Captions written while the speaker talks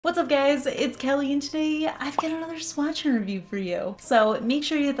What's up guys, it's Kelly and today I've got another swatch review for you. So make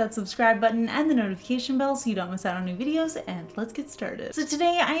sure you hit that subscribe button and the notification bell so you don't miss out on new videos, and let's get started. So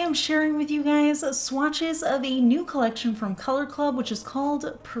today I am sharing with you guys swatches of a new collection from Color Club, which is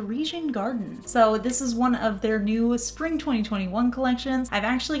called Parisian Garden. So this is one of their new spring 2021 collections. I've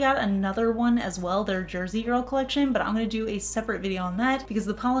actually got another one as well, their Jersey Girl collection, but I'm going to do a separate video on that because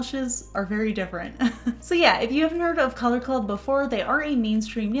the polishes are very different. So yeah, if you haven't heard of Color Club before, they are a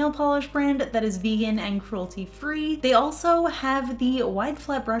mainstream nail polish brand that is vegan and cruelty free. They also have the wide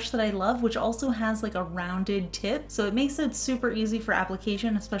flat brush that I love, which also has like a rounded tip, so it makes it super easy for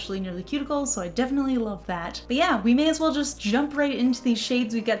application, especially near the cuticles, so I definitely love that. But yeah, we may as well just jump right into these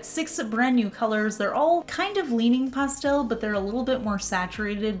shades. We've got 6 brand new colors. They're all kind of leaning pastel, but they're a little bit more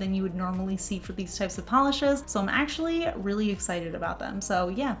saturated than you would normally see for these types of polishes, so I'm actually really excited about them. So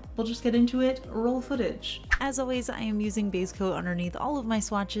yeah, we'll just get into it. Roll footage. As always, I am using base coat underneath all of my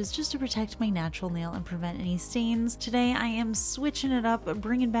swatches just to protect my natural nail and prevent any stains. Today I am switching it up,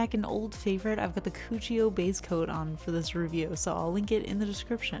 bringing back an old favorite. I've got the Cuccio base coat on for this review, so I'll link it in the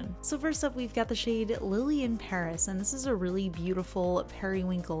description. So first up, we've got the shade Lily in Paris, and this is a really beautiful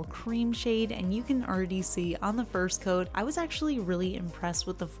periwinkle cream shade, and you can already see on the first coat, I was actually really impressed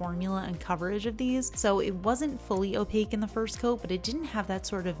with the formula and coverage of these. So it wasn't fully opaque in the first coat, but it didn't have that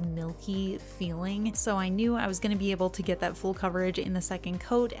sort of milky feeling, so I knew I was going to be able to get that full coverage in the second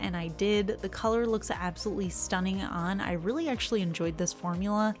coat, and I did. The color looks absolutely stunning on. I really actually enjoyed this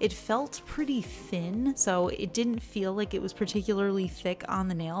formula. It felt pretty thin, so it didn't feel like it was particularly thick on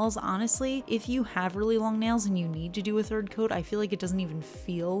the nails. Honestly, if you have really long nails and you need to do a third coat, I feel like it doesn't even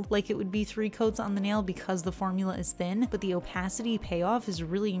feel like it would be 3 coats on the nail because the formula is thin, but the opacity payoff is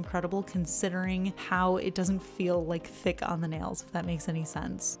really incredible considering how it doesn't feel like thick on the nails, if that makes any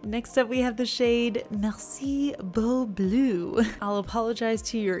sense. Next up, we have the shade Merci Beau Bleu. I'll apologize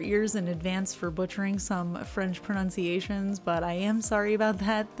to your ears in advance for butchering some French pronunciations, but I am sorry about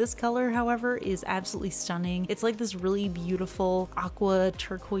that. This color, however, is absolutely stunning. It's like this really beautiful aqua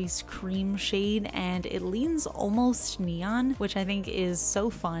turquoise cream shade, and it leans almost neon, which I think is so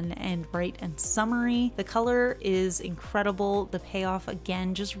fun and bright and summery. The color is incredible. The payoff,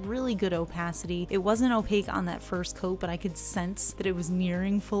 again, just really good opacity. It wasn't opaque on that first coat, but I could sense that it was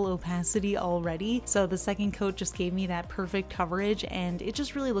nearing full opacity already, so the second coat just gave me that perfect coverage, and it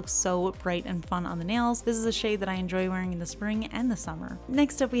just really looks so bright and fun on the nails. This is a shade that I enjoy wearing in the spring and the summer.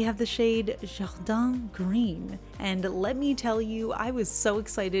 Next up, we have the shade Jardin Green, and let me tell you, I was so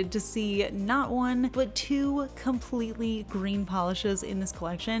excited to see not one but 2 completely green polishes in this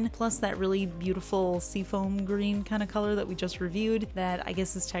collection, plus that really beautiful seafoam green kind of color that we just reviewed that I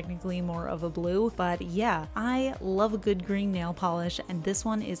guess is technically more of a blue. But yeah, I love a good green nail polish, and this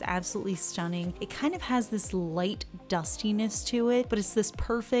one is absolutely stunning. It kind of has this light dustiness to it, but it's this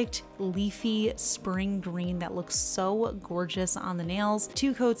perfect leafy spring green that looks so gorgeous on the nails.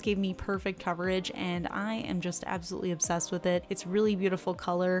 2 coats gave me perfect coverage, and I am just absolutely obsessed with it. It's really beautiful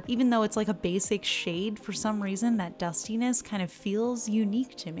color. Even though it's like a basic shade, for some reason that dustiness kind of feels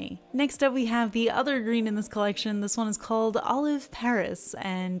unique to me. Next up, we have the other green in this collection. This one is called Olive Paris,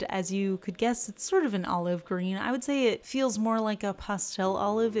 and as you could guess, it's sort of an olive green. I would say it feels more like a pastel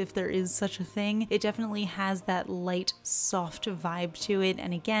olive, if there is such a thing. It definitely has that light, soft vibe to it,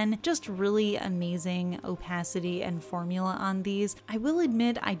 and again, just really amazing opacity and formula on these. I will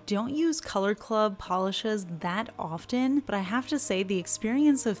admit I don't use Color Club polishes that often, but I have to say the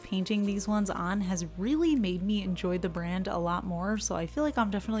experience of painting these ones on has really made me enjoy the brand a lot more, so I feel like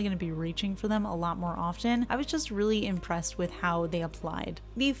I'm definitely going to be reaching for them a lot more often. I was just really impressed with how they applied.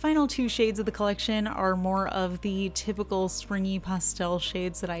 The final 2 shades of the collection are more of the typical springy pastel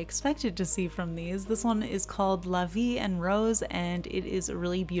shades that I expected to see from these. This one is called La Vie en Rose, and it is a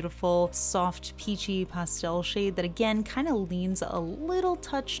really beautiful, soft, peachy pastel shade that again kind of leans a little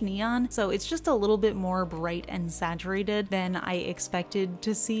touch neon, so it's just a little bit more bright and saturated than I expected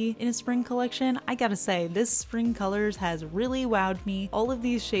to see in a spring collection. I gotta say, this spring colors has really wowed me. All of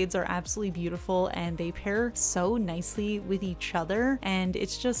these shades are absolutely beautiful, and they pair so nicely with each other, and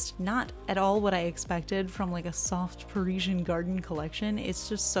it's just not at all what I expected from like a soft Parisian Garden collection. It's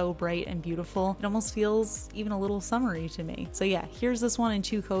just so bright and beautiful. It almost feels even a little summery to me. So yeah, here's this one in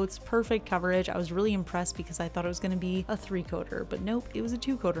 2 coats, perfect coverage. I was really impressed because I thought it was going to be a 3-coater, but nope, it was a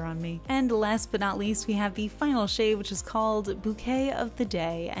 2-coater on me. And last but not least, we have the final shade, which is called Bouquet of the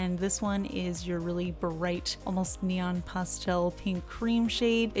Day, and this one is your really bright, almost neon pastel pink cream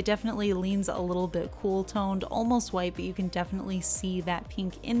shade. It definitely leans a little bit cool toned, almost white, but you can definitely see that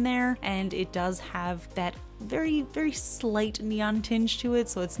pink in there, and it does have that very slight neon tinge to it,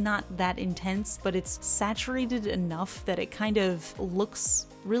 so it's not that intense, but it's saturated enough that it kind of looks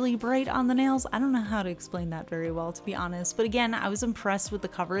really bright on the nails. I don't know how to explain that very well, to be honest. But again, I was impressed with the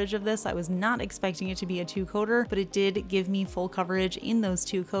coverage of this. I was not expecting it to be a 2-coater, but it did give me full coverage in those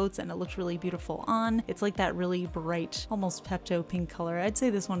 2 coats and it looked really beautiful on. It's like that really bright, almost Pepto pink color. I'd say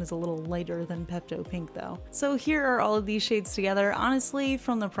this one is a little lighter than Pepto pink though. So here are all of these shades together. Honestly,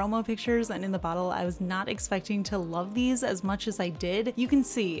 from the promo pictures and in the bottle, I was not expecting to love these as much as I did. You can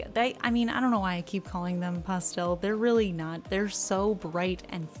see, I mean, I don't know why I keep calling them pastel. They're really not. They're so bright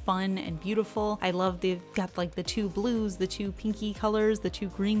and fun and beautiful. I love they've got like the 2 blues, the 2 pinky colors, the 2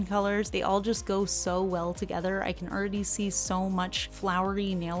 green colors. They all just go so well together. I can already see so much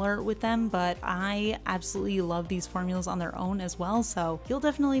flowery nail art with them, but I absolutely love these formulas on their own as well. So you'll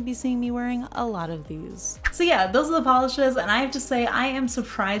definitely be seeing me wearing a lot of these. So yeah, those are the polishes, and I have to say I am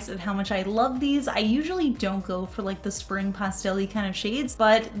surprised at how much I love these. I usually don't go for like the spring pastel-y kind of shades,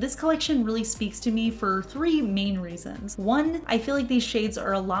 but this collection really speaks to me for 3 main reasons. One, I feel like these shades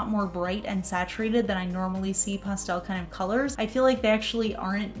are a lot more bright and saturated than I normally see pastel kind of colors. I feel like they actually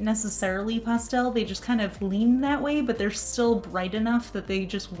aren't necessarily pastel, they just kind of lean that way, but they're still bright enough that they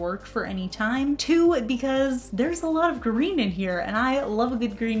just work for any time. 2, because there's a lot of green in here, and I love a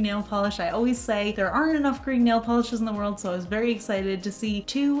good green nail polish. I always say there aren't enough green nail polishes in the world, so I was very excited to see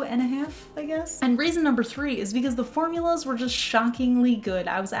 2.5, I guess. And reason number 3 is because the formulas were just shockingly good.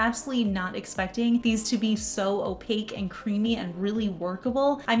 I was absolutely not expecting these to be so opaque and creamy and really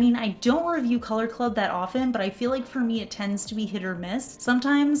workable. I mean, I don't review Color Club that often, but I feel like for me it tends to be hit or miss.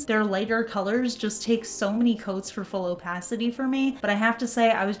 Sometimes their lighter colors just take so many coats for full opacity for me, but I have to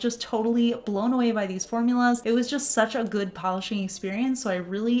say I was just totally blown away by these formulas. It was just such a good polishing experience, so I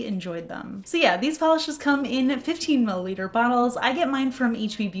really enjoyed them. So yeah, these polishes come in 15 milliliter bottles. I get mine from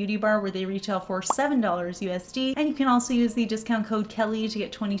HB Beauty Bar where they retail for $7 USD, and you can also use the discount code KELLI to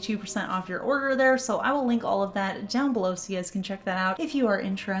get 22% off your order there, so I will link all of that down below so you guys can check that out if you are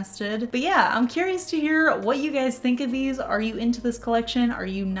interested. But yeah, I'm curious to hear what you guys think of these. Are you into this collection? Are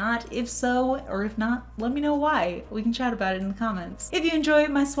you not? If so, or if not, let me know why. We can chat about it in the comments. If you enjoy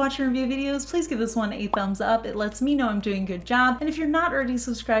my swatch and review videos, please give this one a thumbs up. It lets me know I'm doing a good job. And if you're not already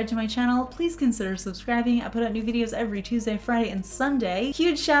subscribed to my channel, please consider subscribing. I put out new videos every Tuesday, Friday, and Sunday.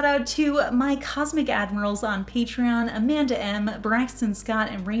 Huge shout out to my Cosmic Admirals on Patreon, Amanda M, Braxton Scott,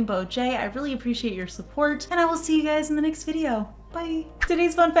 and Rainbow J. I really appreciate your support, and I will see you guys in the next video. Bye!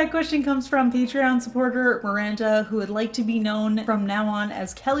 Today's fun fact question comes from Patreon supporter Miranda, who would like to be known from now on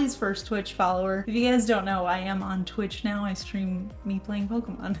as Kelly's first Twitch follower. If you guys don't know, I am on Twitch now. I stream me playing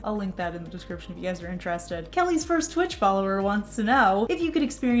Pokemon. I'll link that in the description if you guys are interested. Kelly's first Twitch follower wants to know, if you could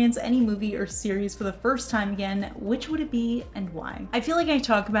experience any movie or series for the first time again, which would it be and why? I feel like I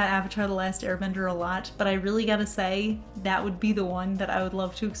talk about Avatar: The Last Airbender a lot, but I really gotta say that would be the one that I would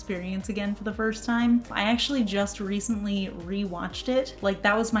love to experience again for the first time. I actually just recently rewatched it. Like,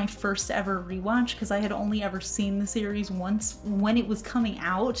 that was my first ever rewatch because I had only ever seen the series once when it was coming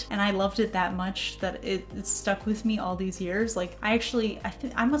out, and I loved it that much that it stuck with me all these years. Like, I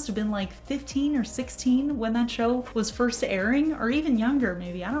think I must have been like 15 or 16 when that show was first airing, or even younger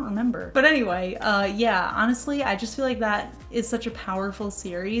maybe, I don't remember. But anyway, yeah, honestly, I just feel like that is such a powerful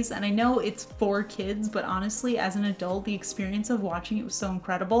series, and I know it's for kids, but honestly, as an adult, the experience of watching it was so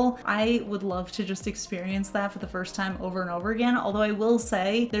incredible. I would love to just experience that for the first time over and over again, although I will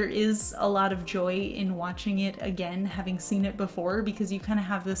say there is a lot of joy in watching it again, having seen it before, because you kind of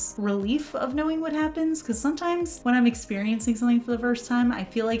have this relief of knowing what happens, because sometimes when I'm experiencing something for the first time, I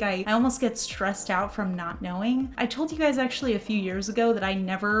feel like I almost get stressed out from not knowing. I told you guys actually a few years ago that I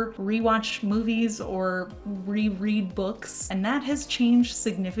never rewatch movies or reread books, and that has changed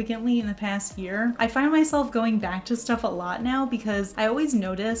significantly in the past year. I find myself going back to stuff a lot now because I always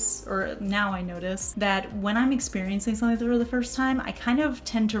notice, or now I notice, that when I'm experiencing something for the first time, I kind of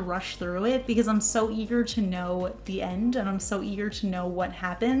tend to rush through it because I'm so eager to know the end and I'm so eager to know what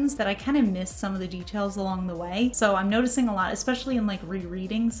happens that I kind of miss some of the details along the way. So I'm noticing a lot, especially in like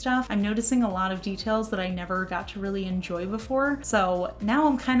rereading stuff, I'm noticing a lot of details that I never got to really enjoy before. So now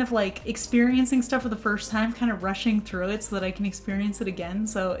I'm kind of like experiencing stuff for the first time, kind of rushing through it so that I can experience it again.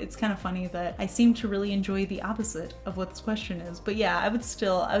 So it's kind of funny that I seem to really enjoy the opposite of what this question is. But yeah, I would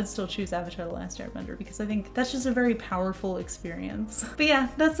still choose Avatar: The Last Airbender because I think that's just a very powerful experience. But yeah,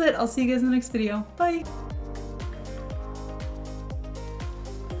 that's it. I'll see you guys in the next video. Bye!